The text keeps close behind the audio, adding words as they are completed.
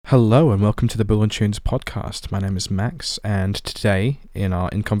Hello and welcome to the Bull and Tunes podcast. My name is Max, and today in our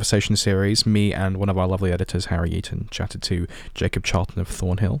In Conversation series, me and one of our lovely editors, Harry Eaton, chatted to Jacob Charlton of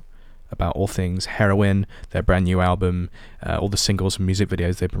Thornhill about all things Heroin, their brand new album, all the singles and music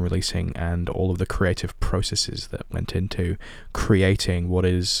videos they've been releasing, and all of the creative processes that went into creating what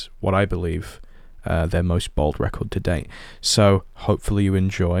I believe their most bold record to date. So hopefully you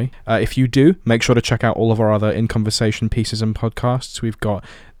enjoy. If you do, make sure to check out all of our other In Conversation pieces and podcasts. We've got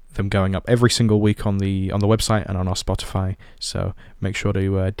them going up every single week on the website and on our Spotify, so make sure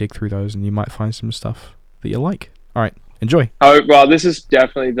to dig through those and you might find some stuff that you like. All right, enjoy. Oh well, this is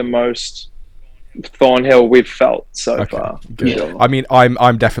definitely the most Thornhill we've felt so far. Good. Sure. I mean,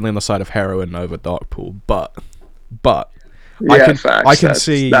 I'm definitely on the side of Heroin over Darkpool, but yeah, I can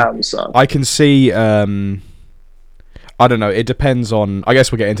see I don't know, it depends on, I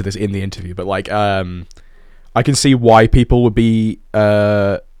guess we'll get into this in the interview, but I can see why people would be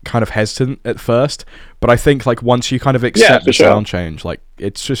kind of hesitant at first, but I think once you kind of accept the sound change,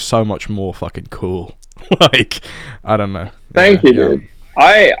 it's just so much more fucking cool. I don't know. Thank you, dude.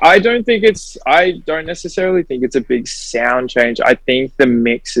 I don't necessarily think it's a big sound change. I think the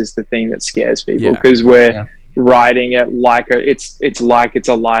mix is the thing that scares people because we're writing it like it's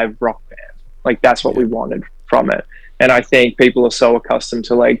a live rock band. That's what we wanted from it. And I think people are so accustomed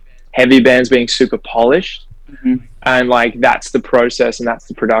to heavy bands being super polished. Mm-hmm. And that's the process and that's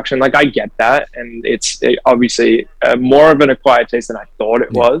the production. I get that, and it's obviously more of an acquired taste than I thought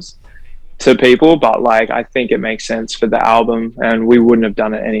it was to people, but I think it makes sense for the album, and we wouldn't have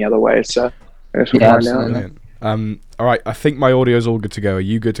done it any other way. So I guess we'll find out. All right, I think my audio is all good to go. Are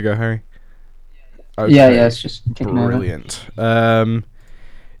you good to go, Harry? Okay. Yeah, it's just brilliant. So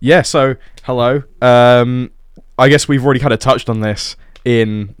hello. I guess we've already kind of touched on this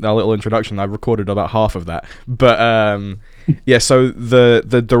in a little introduction. I recorded about half of that, but so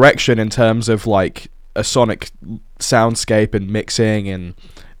the direction in terms of a sonic soundscape and mixing and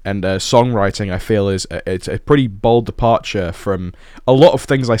songwriting, I feel it's a pretty bold departure from a lot of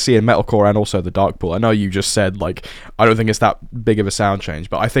things I see in metalcore and also the Darkpool. I know you just said I don't think it's that big of a sound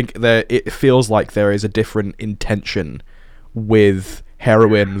change, but I think it feels like there is a different intention with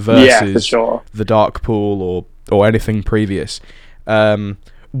Heroin versus the Darkpool or anything previous. What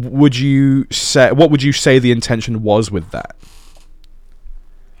would you say the intention was with that?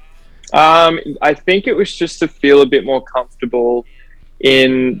 I think it was just to feel a bit more comfortable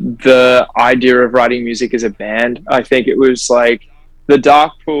in the idea of writing music as a band. I think it was the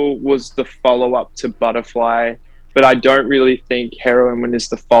Darkpool was the follow-up to Butterfly, but I don't really think Heroin is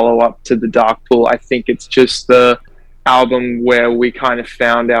the follow-up to the Darkpool. I think it's just the album where we kind of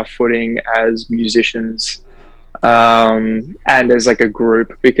found our footing as musicians and as a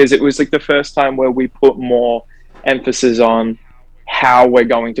group, because it was the first time where we put more emphasis on how we're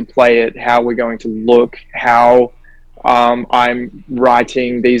going to play it, how we're going to look, how I'm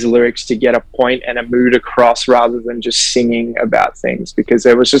writing these lyrics to get a point and a mood across rather than just singing about things, because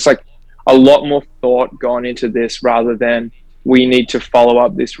there was just a lot more thought gone into this rather than we need to follow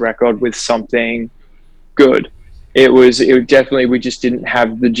up this record with something good. It definitely, we just didn't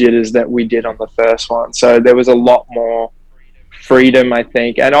have the jitters that we did on the first one. So there was a lot more freedom, I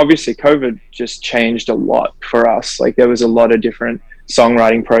think. And obviously COVID just changed a lot for us. There was a lot of different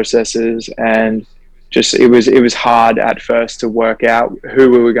songwriting processes, and just, it was hard at first to work out who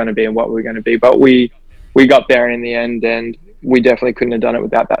we were going to be and what we were going to be. But we got there in the end, and we definitely couldn't have done it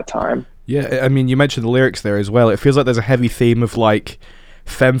without that time. Yeah. I mean, you mentioned the lyrics there as well. It feels like there's a heavy theme of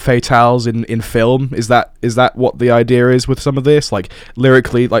femme fatales in film. Is that what the idea is with some of this?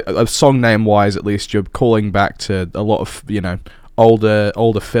 Lyrically, a song name wise, at least, you're calling back to a lot of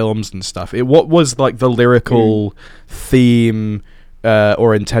older films and stuff. What was the lyrical theme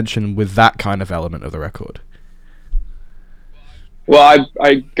or intention with that kind of element of the record? Well,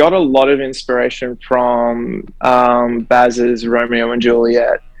 I got a lot of inspiration from Baz's Romeo and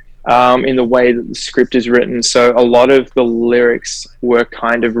Juliet. In the way that the script is written. So a lot of the lyrics were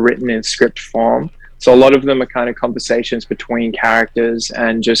kind of written in script form. So a lot of them are kind of conversations between characters,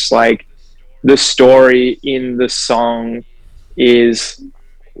 and just the story in the song is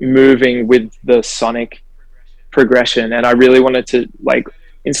moving with the sonic progression. And I really wanted to,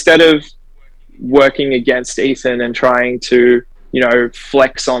 instead of working against Ethan and trying to,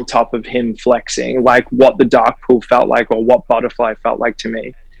 flex on top of him flexing, what the Darkpool felt like or what Butterfly felt like to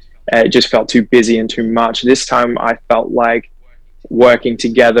me. It just felt too busy and too much. This time I felt like working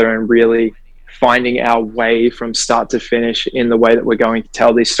together and really finding our way from start to finish in the way that we're going to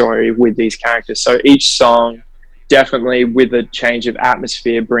tell this story with these characters. So each song definitely, with a change of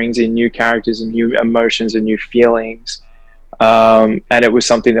atmosphere, brings in new characters and new emotions and new feelings. And it was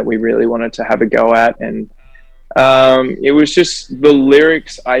something that we really wanted to have a go at. And it was just the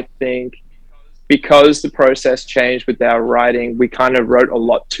lyrics, I think, because the process changed with our writing, we kind of wrote a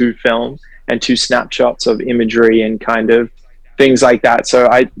lot to film and to snapshots of imagery and kind of things like that. So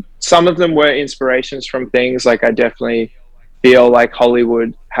some of them were inspirations from things like, I definitely feel like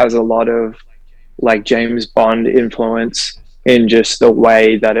Hollywood has a lot of like James Bond influence in just the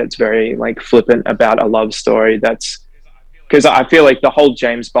way that it's very like flippant about a love story. That's because I feel like the whole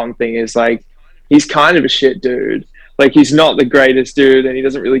James Bond thing is like, he's kind of a shit dude. Like, he's not the greatest dude and he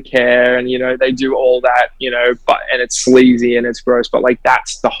doesn't really care. And, you know, they do all that, you know, and it's sleazy and it's gross, but like,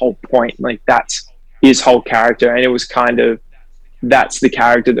 that's the whole point. Like, that's his whole character. And it was kind of, that's the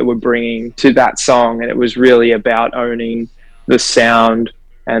character that we're bringing to that song. And it was really about owning the sound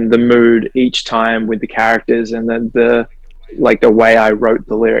and the mood each time with the characters, and then the way I wrote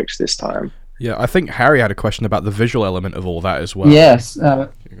the lyrics this time. Yeah, I think Harry had a question about the visual element of all that as well. Yes, I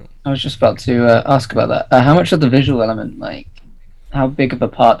was just about to ask about that. How much of the visual element, like, how big of a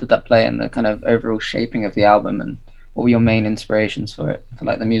part did that play in the kind of overall shaping of the album, and what were your main inspirations for it? For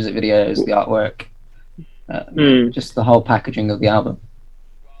like the music videos, the artwork, just the whole packaging of the album?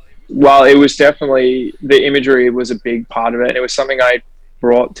 Well, it was definitely, the imagery was a big part of it. It was something I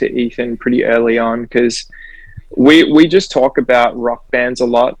brought to Ethan pretty early on, because we just talk about rock bands a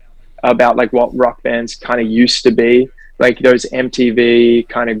lot, about like what rock bands kind of used to be, like those MTV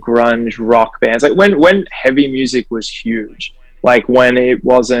kind of grunge rock bands, like when heavy music was huge, like when it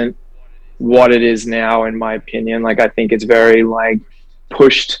wasn't what it is now, in my opinion. Like, I think it's very like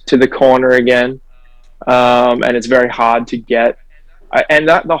pushed to the corner again, and it's very hard to get. And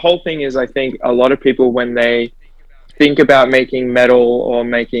that the whole thing is, I think a lot of people, when they think about making metal or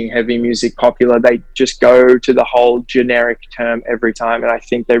making heavy music popular, they just go to the whole generic term every time. And I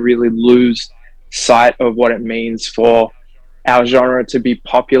think they really lose sight of what it means for our genre to be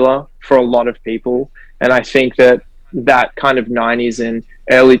popular for a lot of people. And I think that kind of 90s and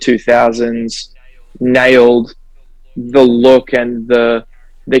early 2000s nailed the look and the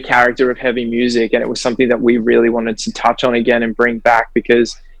character of heavy music. And it was something that we really wanted to touch on again and bring back,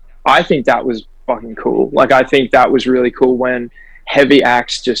 because I think that was fucking cool. Like, I think that was really cool when heavy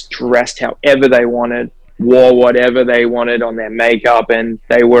acts just dressed however they wanted, wore whatever they wanted on their makeup, and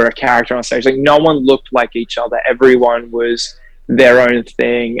they were a character on stage. Like, no one looked like each other. Everyone was their own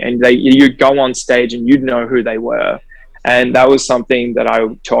thing, and you'd go on stage and you'd know who they were. And that was something that I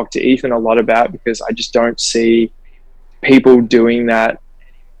talked to Ethan a lot about, because I just don't see people doing that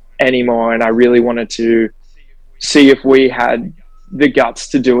anymore. And I really wanted to see if we had the guts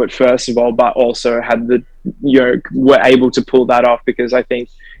to do it, first of all, but also had were able to pull that off, because I think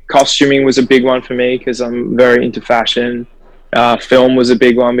costuming was a big one for me, because I'm very into fashion. Film was a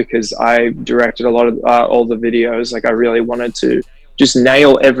big one, because I directed a lot of all the videos. Like, I really wanted to just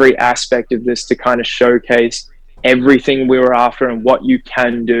nail every aspect of this to kind of showcase everything we were after and what you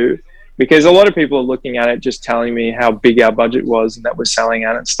can do. Because a lot of people are looking at it just telling me how big our budget was and that we're selling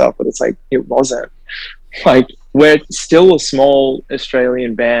out and stuff, but it's like, it wasn't. Like, we're still a small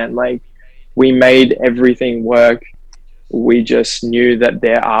Australian band. Like, we made everything work. We just knew that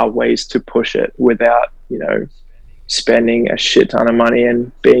there are ways to push it without, you know, spending a shit ton of money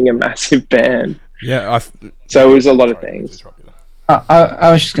and being a massive band. Yeah. So it was a lot of things. I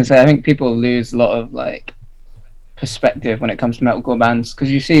was just gonna say, I think people lose a lot of like perspective when it comes to metalcore bands,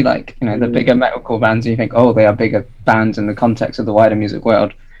 because you see, like, you know, the bigger metalcore bands and you think, oh, they are bigger bands in the context of the wider music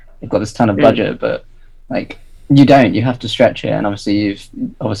world. They've got this ton of budget, but like, you don't. You have to stretch it, and obviously you've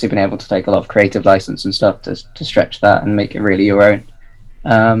been able to take a lot of creative license and stuff to stretch that and make it really your own.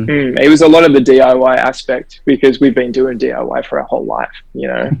 It was a lot of the DIY aspect, because we've been doing DIY for our whole life, you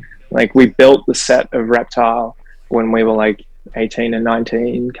know. Like, we built the set of Reptile when we were like 18 and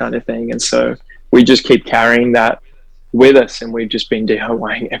 19 kind of thing, and so we just keep carrying that with us, and we've just been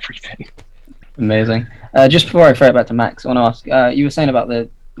DIYing everything. Amazing. Just before I throw it back to Max, I want to ask, you were saying about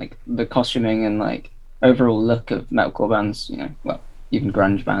the costuming and like overall look of metalcore bands, you know, well, even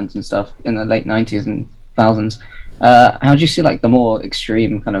grunge bands and stuff in the late 90s and thousands. How do you see like the more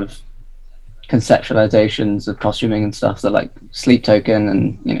extreme kind of conceptualizations of costuming and stuff that like Sleep Token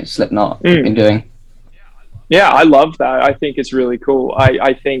and, you know, Slipknot have been doing? Yeah, I love that. I think it's really cool.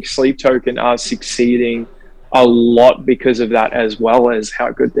 I think Sleep Token are succeeding a lot because of that, as well as how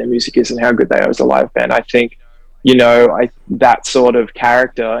good their music is and how good they are as a live band. I think, you know, that sort of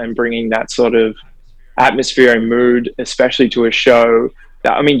character and bringing that sort of atmosphere and mood, especially to a show,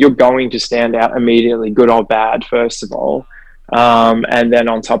 that, I mean, you're going to stand out immediately, good or bad, first of all. And then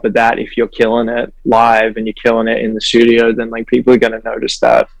on top of that, if you're killing it live and you're killing it in the studio, then like people are going to notice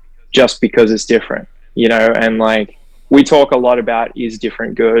that just because it's different, you know. And like, we talk a lot about, is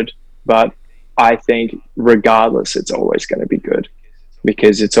different good? But I think regardless, it's always going to be good,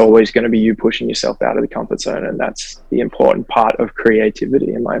 because it's always going to be you pushing yourself out of the comfort zone. And that's the important part of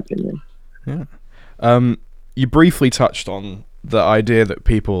creativity, in my opinion. Yeah. You briefly touched on the idea that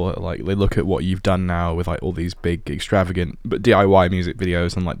people, like, they look at what you've done now with like all these big extravagant but DIY music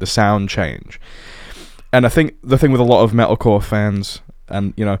videos and like the sound change. And I think the thing with a lot of metalcore fans,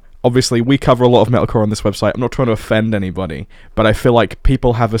 and you know, obviously we cover a lot of metalcore on this website, I'm not trying to offend anybody, but I feel like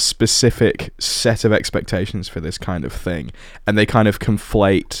people have a specific set of expectations for this kind of thing, and they kind of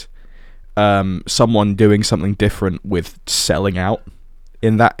conflate someone doing something different with selling out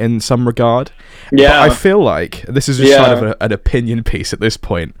in some regard. Yeah. But I feel like this is just kind of an opinion piece at this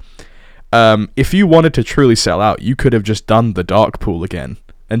point. If you wanted to truly sell out, you could have just done the Dark Pool again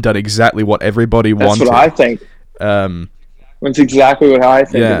and done exactly what everybody wanted. That's what I think. That's exactly what I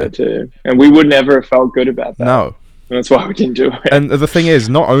think of it too. And we would never have felt good about that. No. And that's why we didn't do it. And the thing is,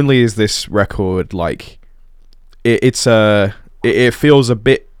 not only is this record like it feels a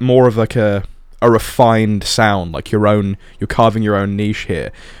bit more of like a refined sound, like you're carving your own niche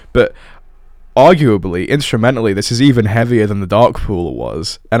here, but arguably instrumentally this is even heavier than the Dark Pool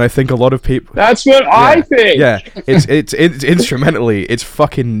was, and I think a lot of people, that's what I think. Yeah, it's instrumentally it's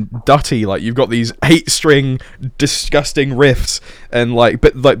fucking dutty, like you've got these 8-string disgusting riffs, and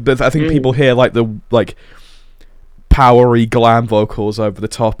but I think people hear like the like powery glam vocals over the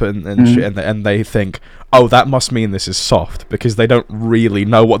top and shit, and they think, oh, that must mean this is soft, because they don't really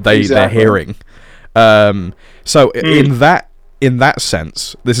know what they're hearing. So in that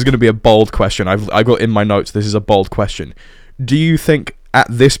sense, this is going to be a bold question. I've got in my notes, this is a bold question. Do you think at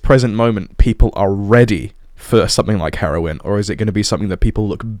this present moment people are ready for something like Heroin, or is it going to be something that people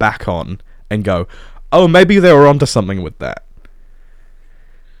look back on and go, oh, maybe they were onto something with that?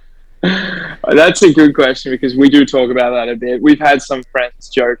 That's a good question, because we do talk about that a bit. We've had some friends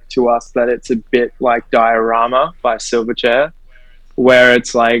joke to us that it's a bit like Diorama by Silverchair, where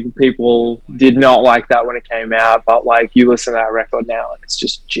it's like people did not like that when it came out, but like you listen to that record now and it's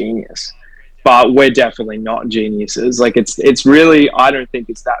just genius. But we're definitely not geniuses. Like it's really, I don't think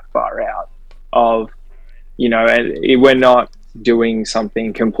it's that far out of, you know, and we're not doing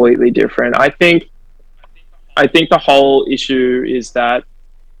something completely different. I think the whole issue is that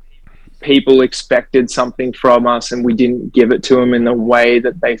people expected something from us and we didn't give it to them in the way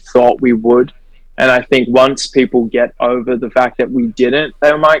that they thought we would. And I think once people get over the fact that we didn't,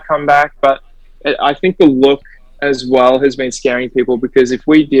 they might come back. But I think the look as well has been scaring people, because if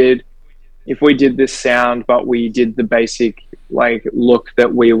we did this sound, but we did the basic like look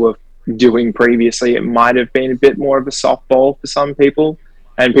that we were doing previously, it might have been a bit more of a softball for some people,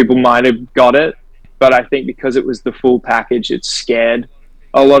 and people might have got it. But I think because it was the full package, it scared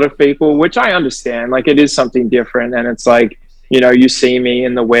a lot of people, which I understand. Like, it is something different, and it's like, you know, you see me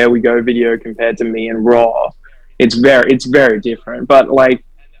in the Where We Go video compared to me in Raw. It's very different. But like,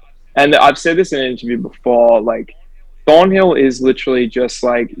 and I've said this in an interview before, like, Thornhill is literally just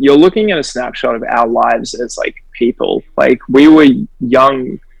like, you're looking at a snapshot of our lives as like people. Like, we were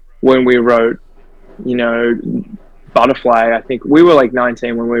young when we wrote, you know, Butterfly. I think we were like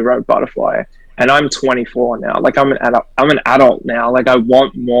 19 when we wrote Butterfly, and I'm 24 now. Like, I'm an adult now. Like, I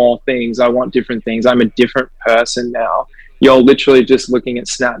want more things. I want different things. I'm a different person now. You're literally just looking at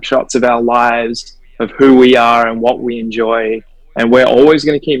snapshots of our lives, of who we are and what we enjoy, and we're always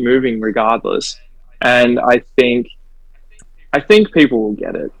going to keep moving regardless. And I think people will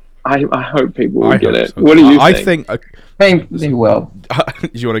get it. I hope people will get it. So. What do you think? I think they will. Do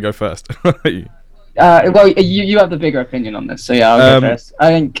you want to go first? Well, you have the bigger opinion on this, so yeah, I'll go first. I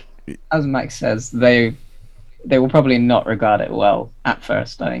think, as Max says, they will probably not regard it well at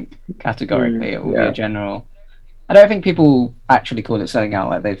first. I think categorically it will be a general. I don't think people actually call it selling out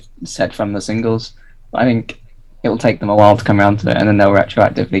like they've said from the singles, but I think it will take them a while to come around to it, and then they'll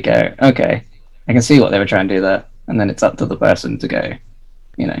retroactively go, okay, I can see what they were trying to do there, and then it's up to the person to go,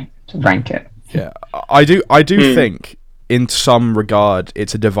 you know, to rank it. Yeah, I do think in some regard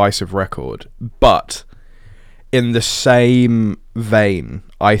it's a divisive record, but in the same vein,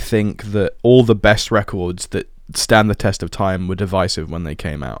 I think that all the best records that stand the test of time were divisive when they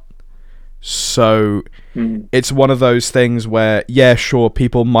came out. So it's one of those things where, yeah, sure,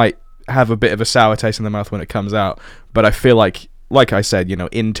 people might have a bit of a sour taste in their mouth when it comes out, but I feel like I said, you know,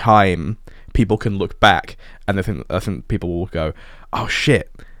 in time, people can look back and I think people will go, oh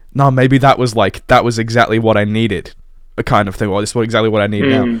shit, no, maybe that was exactly what I needed, a kind of thing, or this is exactly what I need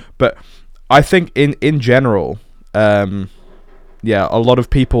now. But I think in general, a lot of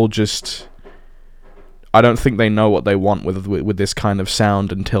people just, I don't think they know what they want with this kind of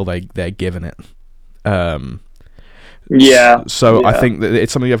sound until they're given it. Yeah. So I yeah. think that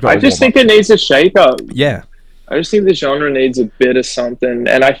it's something I've got I to just warm think it needs a shake up. Yeah. I just think the genre needs a bit of something,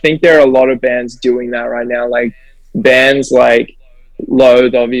 and I think there are a lot of bands doing that right now. Like bands like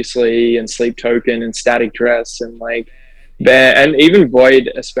Loathe, obviously, and Sleep Token and Static Dress, and like and even Void,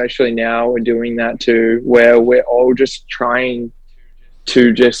 especially now, are doing that too, where we're all just trying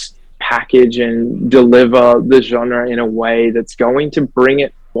to just package and deliver the genre in a way that's going to bring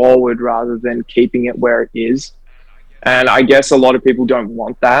it forward rather than keeping it where it is. And I guess a lot of people don't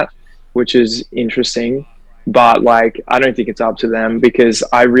want that, which is interesting. But like, I don't think it's up to them, because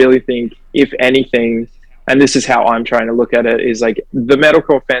I really think, if anything, and this is how I'm trying to look at it, is like the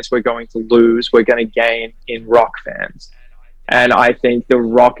metalcore fans we're going to lose, we're going to gain in rock fans. And I think the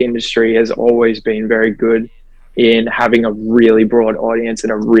rock industry has always been very good in having a really broad audience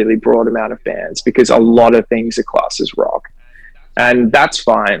and a really broad amount of fans, because a lot of things are classed as rock, and that's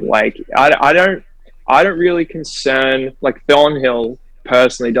fine. Like I don't really concern, like Thornhill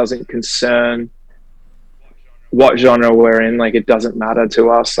personally doesn't concern what genre we're in. Like it doesn't matter to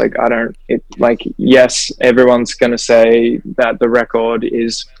us. Like I don't, it like, yes, everyone's going to say that the record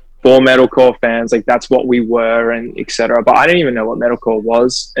is for metalcore fans, like that's what we were, and etc. But I didn't even know what metalcore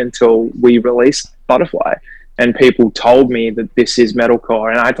was until we released Butterfly, and people told me that this is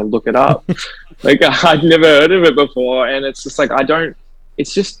metalcore, and I had to look it up. Like I'd never heard of it before, and it's just like, I don't,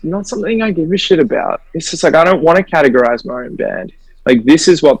 it's just not something I give a shit about. It's just like, I don't want to categorize my own band. Like this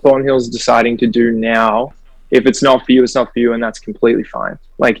is what Thornhill's deciding to do now. If it's not for you, it's not for you, and that's completely fine.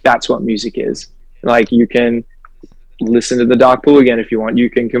 Like that's what music is. Like you can listen to the Dark Pool again if you want. You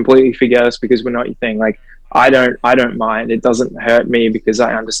can completely forget us because we're not your thing. Like I don't mind. It doesn't hurt me because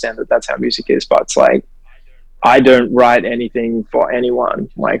I understand that that's how music is. But it's like, I don't write anything for anyone.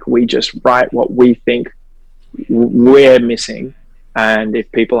 Like we just write what we think we're missing, and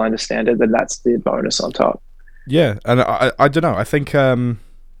if people understand it, then that's the bonus on top. Yeah, and I don't know. I think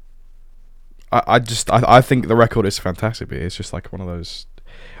I think the record is fantastic. But it's just like one of those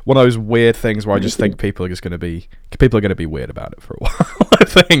weird things where I just think people are going to be weird about it for a while. I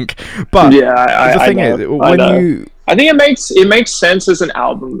think, but yeah, the thing is, I think it makes sense as an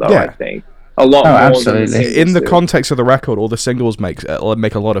album, though. Yeah. I think a lot more. Absolutely. In the context of the record, all the singles make a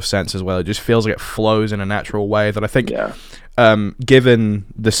lot of sense as well. It just feels like it flows in a natural way that I think, given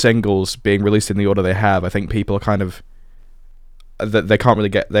the singles being released in the order they have, I think people are kind of that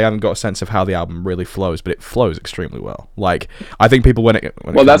they haven't got a sense of how the album really flows, but it flows extremely well. Like I think people when it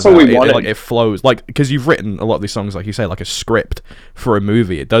that's what we wanted. It flows like, because you've written a lot of these songs, like you say, like a script for a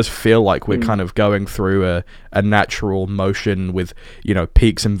movie. It does feel like we're kind of going through a natural motion with, you know,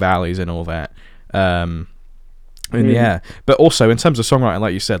 peaks and valleys and all that. And yeah, but also in terms of songwriting,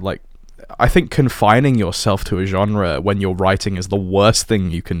 like you said, like I think confining yourself to a genre when you're writing is the worst thing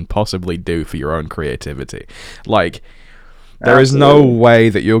you can possibly do for your own creativity. Like there is no way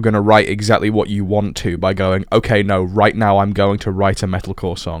that you're going to write exactly what you want to by going, okay, no, right now I'm going to write a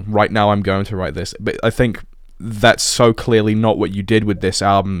metalcore song. Right now I'm going to write this. But I think that's so clearly not what you did with this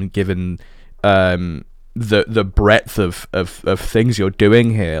album, given the breadth of things you're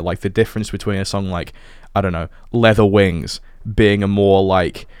doing here. Like the difference between a song like, I don't know, Leather Wings being a more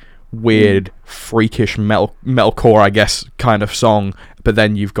like weird, freakish metalcore, I guess, kind of song. But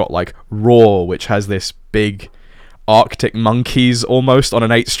then you've got like Raw, which has this big Arctic Monkeys almost on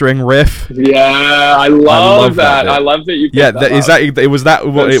an 8-string riff. Yeah, I love that. I love that you. Was that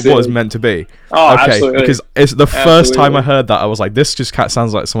what it was meant to be? Oh, okay, absolutely. because it's the first time I heard that, I was like, this just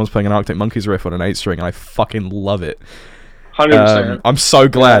sounds like someone's playing an Arctic Monkeys riff on an 8-string, and I fucking love it. 100%. I'm so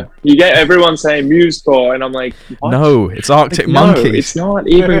glad. You get everyone saying Musecore, and I'm like, what? No, it's Arctic Monkeys. No, it's not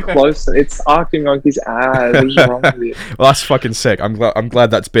even close. It's Arctic Monkeys. What is wrong with you? Well, that's fucking sick. I'm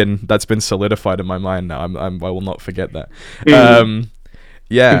glad that's been solidified in my mind now. I will not forget that.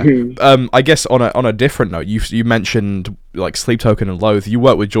 Yeah. I guess on a different note, you mentioned like Sleep Token and Loathe. You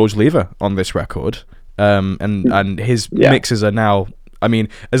worked with George Lever on this record, and his mixes are now. I mean,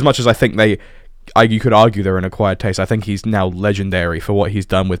 as much as I think you could argue they're an acquired taste, I think he's now legendary for what he's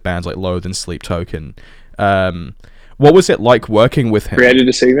done with bands like Loathe and Sleep Token. What was it like working with him? Created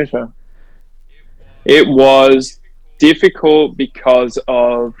a signature. It was difficult because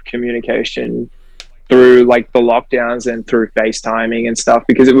of communication through like the lockdowns and through FaceTiming and stuff,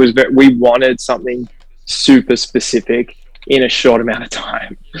 because it was we wanted something super specific in a short amount of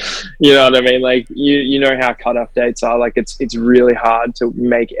time. You know what I mean? Like you know how cutoff dates are. Like it's really hard to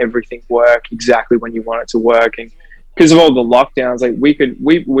make everything work exactly when you want it to work, and because of all the lockdowns, like we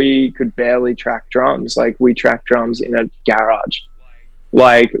could barely track drums. Like we tracked drums in a garage.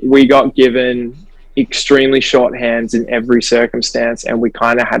 Like we got given extremely short hands in every circumstance, and we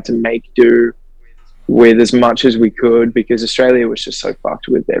kind of had to make do with as much as we could, because Australia was just so fucked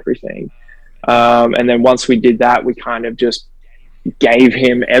with everything. And then once we did that, we kind of just gave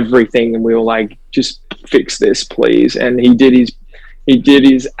him everything, and we were like, just fix this, please. And he did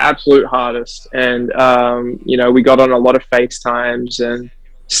his absolute hardest. And we got on a lot of FaceTimes and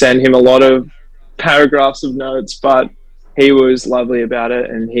sent him a lot of paragraphs of notes, but he was lovely about it,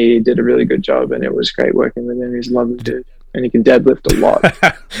 and he did a really good job, and it was great working with him. He's a lovely dude, and he can deadlift a lot.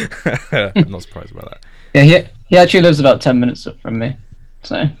 I'm not surprised about that. Yeah, he actually lives about 10 minutes from me.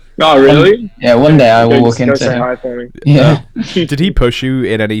 So. Oh, really? One day I will walk go into say him. hi for me. Yeah. Did he push you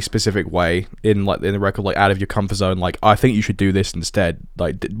in any specific way in the record, like out of your comfort zone? Like, I think you should do this instead.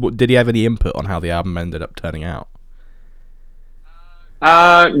 Like, did he have any input on how the album ended up turning out?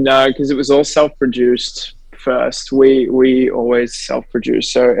 No, because it was all self-produced first. We always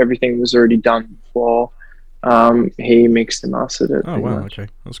self-produced, so everything was already done before he mixed and mastered it. Oh wow, okay,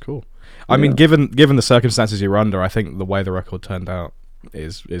 that's cool. I mean, given the circumstances you're under, I think the way the record turned out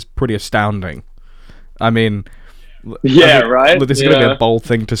is pretty astounding. I mean, right. This is going to be a bold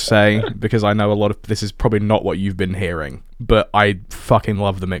thing to say, because I know a lot of this is probably not what you've been hearing, but I fucking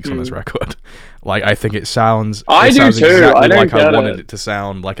love the mix on this record. Like, I think it sounds exactly like I wanted it to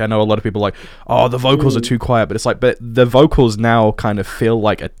sound. Like, I know a lot of people are like, oh, the vocals are too quiet, but it's like, but the vocals now kind of feel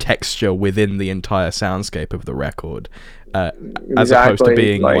like a texture within the entire soundscape of the record, as opposed to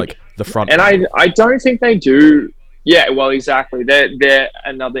being like the front. And I don't think they do. Yeah, well, exactly. They're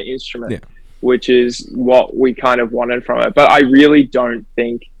another instrument, which is what we kind of wanted from it. But I really don't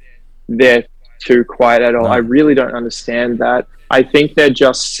think they're too quiet at all. I really don't understand that. I think they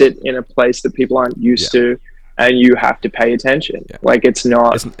just sit in a place that people aren't used to, and you have to pay attention. Yeah. Like, it's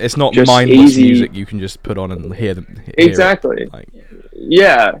not just mindless music you can just put on and hear them. Exactly.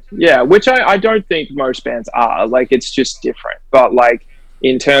 Yeah. Which I don't think most bands are. Like, it's just different. But like,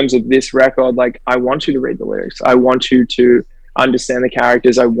 in terms of this record, like, I want you to read the lyrics. I want you to understand the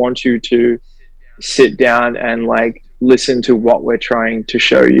characters. I want you to sit down and like listen to what we're trying to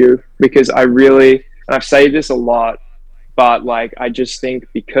show you, because I really, and I've said this a lot, but like, I just think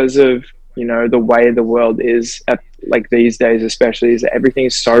because of, the way the world is at like these days, especially, is that everything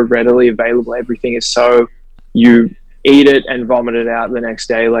is so readily available. Everything is so, you eat it and vomit it out the next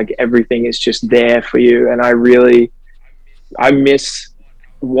day. Like, everything is just there for you. And I miss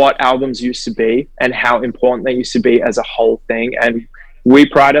what albums used to be and how important they used to be as a whole thing. And we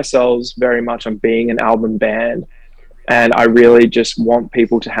pride ourselves very much on being an album band. And I really just want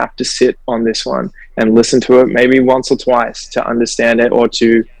people to have to sit on this one and listen to it maybe once or twice to understand it or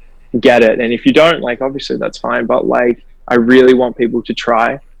to get it. And if you don't, like, obviously that's fine. But like, I really want people to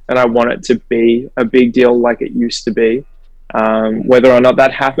try, and I want it to be a big deal like it used to be. Whether or not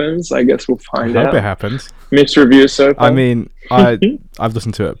that happens, I guess we'll find out. I hope it happens. Mixed reviews so far. I mean, I've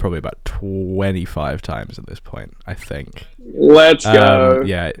listened to it probably about 25 times at this point, I think. Let's go.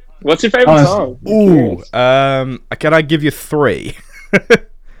 Yeah. What's your favorite song? Ooh, can I give you 3?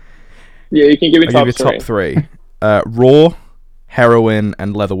 Yeah, you can give me top 3. Top 3. Raw, Heroin,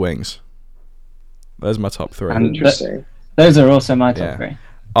 and Leather Wings. Those are my top 3. Interesting. Those are also my top 3.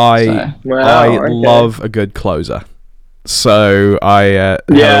 I love a good closer. So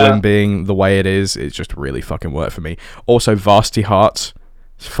Heroin being the way it is just really fucking worked for me. Also, Vasty Hearts,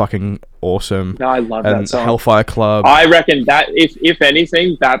 it's fucking awesome. No, I love that song. Hellfire Club. I reckon that if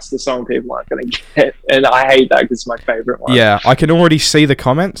anything, that's the song people aren't gonna get, and I hate that because it's my favorite one. Yeah, I can already see the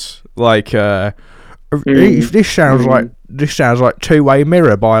comments. Like, this sounds like Two Way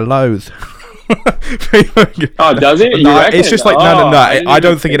Mirror by Loathe. Oh, does it? No, it's just like no. I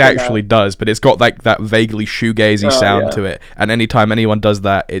don't think it actually does, but it's got like that vaguely shoegazy sound to it. And anytime anyone does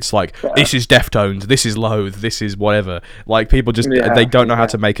that, it's like this is Deftones, this is Loathe, this is whatever. Like, people just they don't know how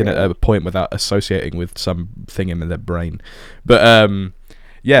to make a point without associating with something in their brain. But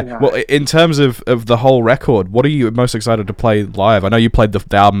well, in terms of the whole record, what are you most excited to play live? I know you played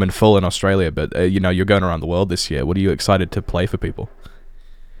the album in full in Australia, but you're going around the world this year. What are you excited to play for people?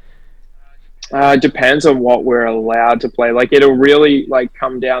 Depends on what we're allowed to play. Like, it'll really like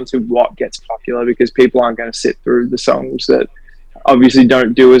come down to what gets popular, because people aren't going to sit through the songs that obviously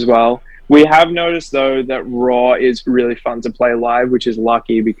don't do as well. We have noticed though that Raw is really fun to play live, which is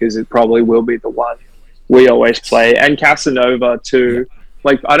lucky because it probably will be the one we always play. And Casanova too. Yeah.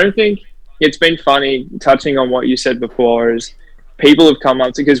 Like, I don't think it's been funny, touching on what you said before, is people have come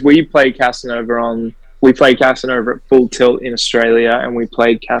up to, because we played Casanova at Full Tilt in Australia, and we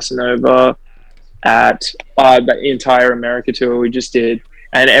played Casanova at the entire America tour we just did,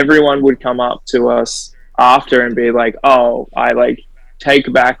 and everyone would come up to us after and be like, oh, I like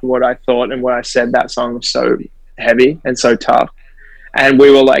take back what I thought and what I said, that song was so heavy and so tough. And we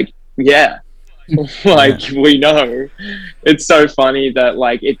were like, yeah, Like, we know. It's so funny that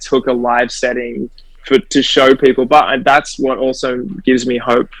like it took a live setting to show people, but that's what also gives me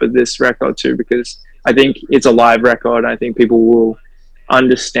hope for this record too, because I think it's a live record. I think people will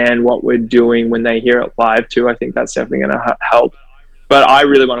understand what we're doing when they hear it live too. I think that's definitely going to help. But I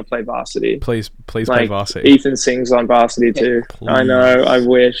really want to play Varsity. Please like, play Varsity. Ethan sings on Varsity too. Please. I know. I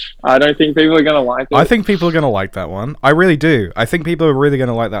wish. I don't think people are going to like it. I think people are going to like that one. I really do. I think people are really going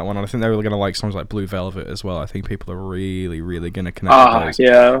to like that one. And I think they're really going to like songs like Blue Velvet as well. I think people are really, really going to connect with those.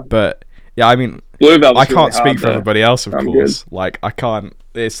 Yeah. But yeah, I mean, Blue Velvet's I can't really speak for everybody else, of course. Good. Like, I can't.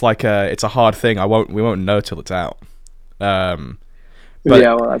 It's like it's a hard thing. We won't know till it's out. But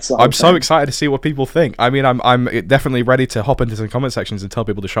yeah, well, that's I'm so excited to see what people think. I mean, I'm definitely ready to hop into some comment sections and tell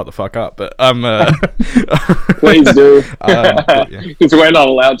people to shut the fuck up. But please do, yeah. because we're not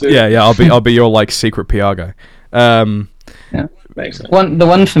allowed to. Yeah. I'll be your like secret PR guy. Yeah, makes sense. The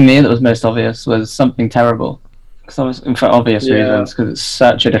one for me that was most obvious was Something Terrible, because for obvious reasons, because it's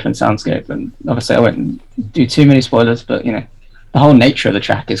such a different soundscape, and obviously I won't do too many spoilers, but you know, the whole nature of the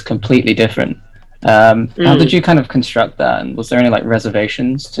track is completely different. How did you kind of construct that, and was there any like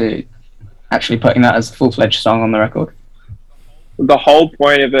reservations to actually putting that as a full-fledged song on the record? The whole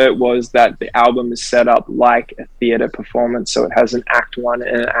point of it was that the album is set up like a theatre performance, so it has an act 1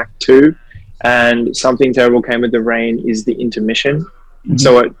 and an act 2, and Something Terrible Came with the Rain is the intermission.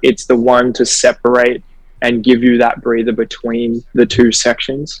 So it's the one to separate and give you that breather between the two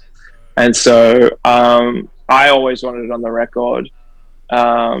sections. And so I always wanted it on the record.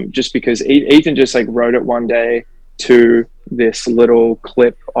 Just because Ethan just like wrote it one day to this little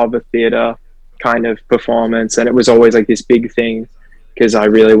clip of a theater kind of performance, and it was always like this big thing because I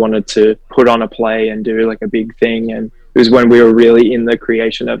really wanted to put on a play and do like a big thing, and it was when we were really in the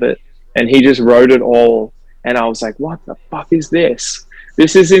creation of it, and he just wrote it all, and I was like, what the fuck is this?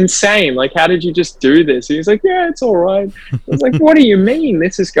 This is insane. Like, how did you just do this? And he's like, yeah, it's all right. I was like, what do you mean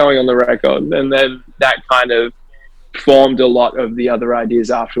this is going on the record? And then that kind of formed a lot of the other ideas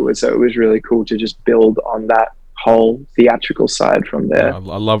afterwards, so it was really cool to just build on that whole theatrical side from there. I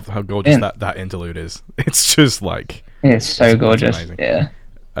love how gorgeous that interlude is. It's just like it's so gorgeous. Amazing. Yeah.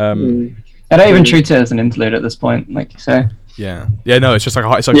 I don't even treat it as an interlude at this point, like you say. Yeah. No, it's just like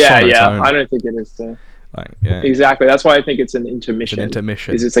it's like tone. I don't think it is too. Like, yeah. Exactly. That's why I think it's an intermission.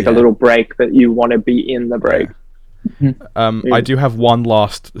 Because it's like a little break, but you want to be in the break. I do have one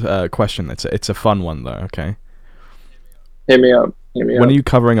last question. It's a fun one though. Okay. Hit me up. When are you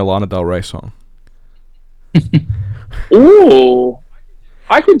covering a Lana Del Rey song? Ooh,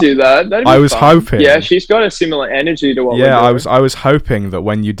 I could do that. That'd be was fun. hoping. Yeah, she's got a similar energy to what we're doing. I was hoping that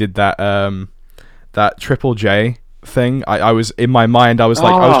when you did that that Triple J thing, I was in my mind. I was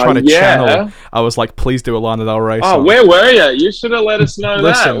like, I was trying to channel. I was like, please do a Lana Del Rey song. Oh, where were you? You should have let us know.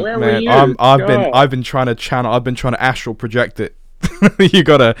 Listen, that. Where man, were you? I've been trying to channel. I've been trying to astral project it. you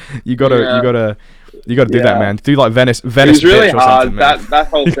gotta do that, man. Do like Venice. It was really Bitch or hard. Man. That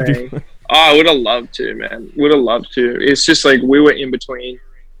whole thing. I would have loved to, man. Would have loved to. It's just like we were in between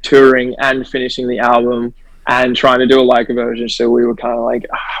touring and finishing the album and trying to do a Leica version. So we were kind of like,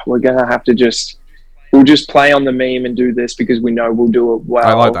 we're gonna have to we'll just play on the meme and do this because we know we'll do it well.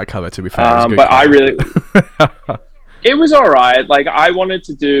 I like that cover, to be fair. But I really, it was all right. Like I wanted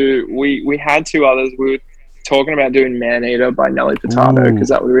to do. We had two others. We were talking about doing Man Eater by Nelly Furtado because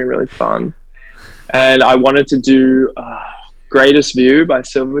that would have been really fun. And I wanted to do Greatest View by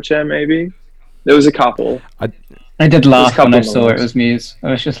Silverchair, maybe. There was a couple. I did laugh when I saw it was Muse.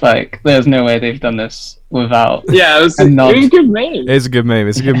 I was just like, there's no way they've done this without. Yeah, it was a good meme. It's a good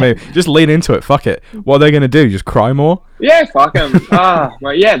meme. Just lean into it. Fuck it. What are they going to do? Just cry more? Yeah, fuck them.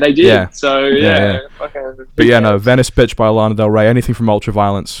 Well, yeah, they did. Yeah. So, yeah. Okay. But yeah, no, Venice Bitch by Lana Del Rey. Anything from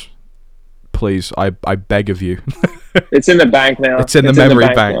Ultraviolence, please. I beg of you. It's in the bank now. It's in the memory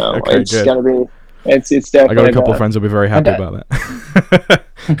bank. Okay, it's good. Gonna be. It's definitely. I got a couple of friends who'll be very happy about that.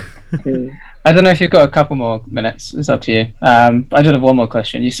 I don't know if you've got a couple more minutes. It's up to you. I did have one more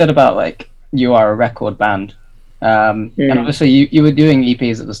question. You said about like you are a record band, and obviously you were doing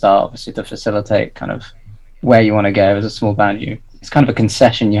EPs at the start, obviously to facilitate kind of where you want to go as a small band. It's kind of a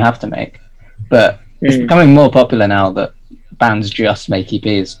concession you have to make, but it's becoming more popular now that bands just make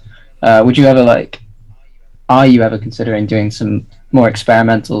EPs. Would you ever are you ever considering doing some more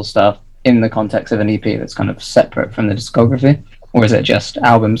experimental stuff in the context of an EP that's kind of separate from the discography, or is it just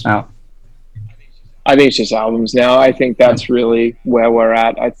albums now? I think it's just albums now. I think that's really where we're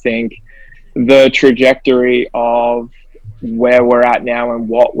at. I think the trajectory of where we're at now and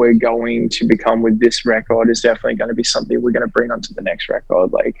what we're going to become with this record is definitely going to be something we're going to bring onto the next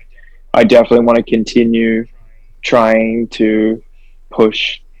record. Like, I definitely want to continue trying to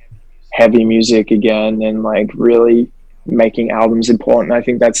push heavy music again and like really making albums important. I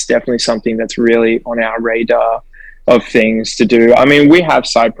think that's definitely something that's really on our radar of things to do. I mean, we have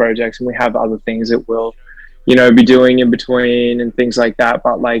side projects and we have other things that we'll, be doing in between and things like that.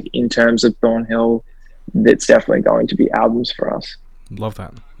 But like in terms of Thornhill, it's definitely going to be albums for us. Love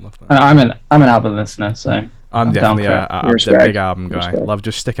that. I'm an album listener, so I'm definitely a big album guy. Respect. Love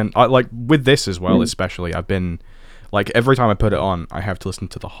just sticking. Like with this as well, especially. I've been like every time I put it on, I have to listen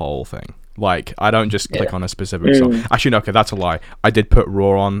to the whole thing. Like I don't just click on a specific song. Actually, no, okay, that's a lie. I did put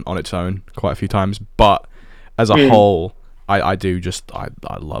Raw on its own quite a few times, but as a whole, I do just I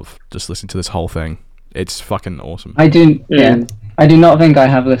love just listening to this whole thing. It's fucking awesome. I do not think I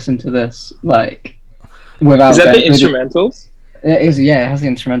have listened to this like without. Is that the instrumentals? It is, yeah. It has the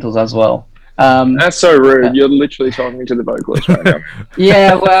instrumentals as well. That's so rude. You're literally talking to the vocalist right now.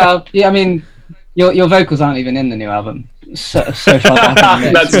 Yeah, well, yeah. I mean, your vocals aren't even in the new album. So far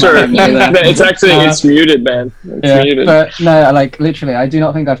back. That's true. It's actually it's muted, man. It's muted. But no, like literally, I do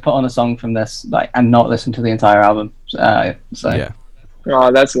not think I've put on a song from this like and not listened to the entire album. So yeah.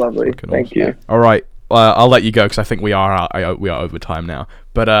 Oh, that's lovely. Fucking Thank you. All right. I'll let you go because I think we are over time now.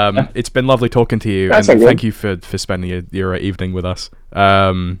 But it's been lovely talking to you, and thank you for spending your evening with us.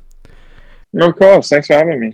 Of course. Thanks for having me.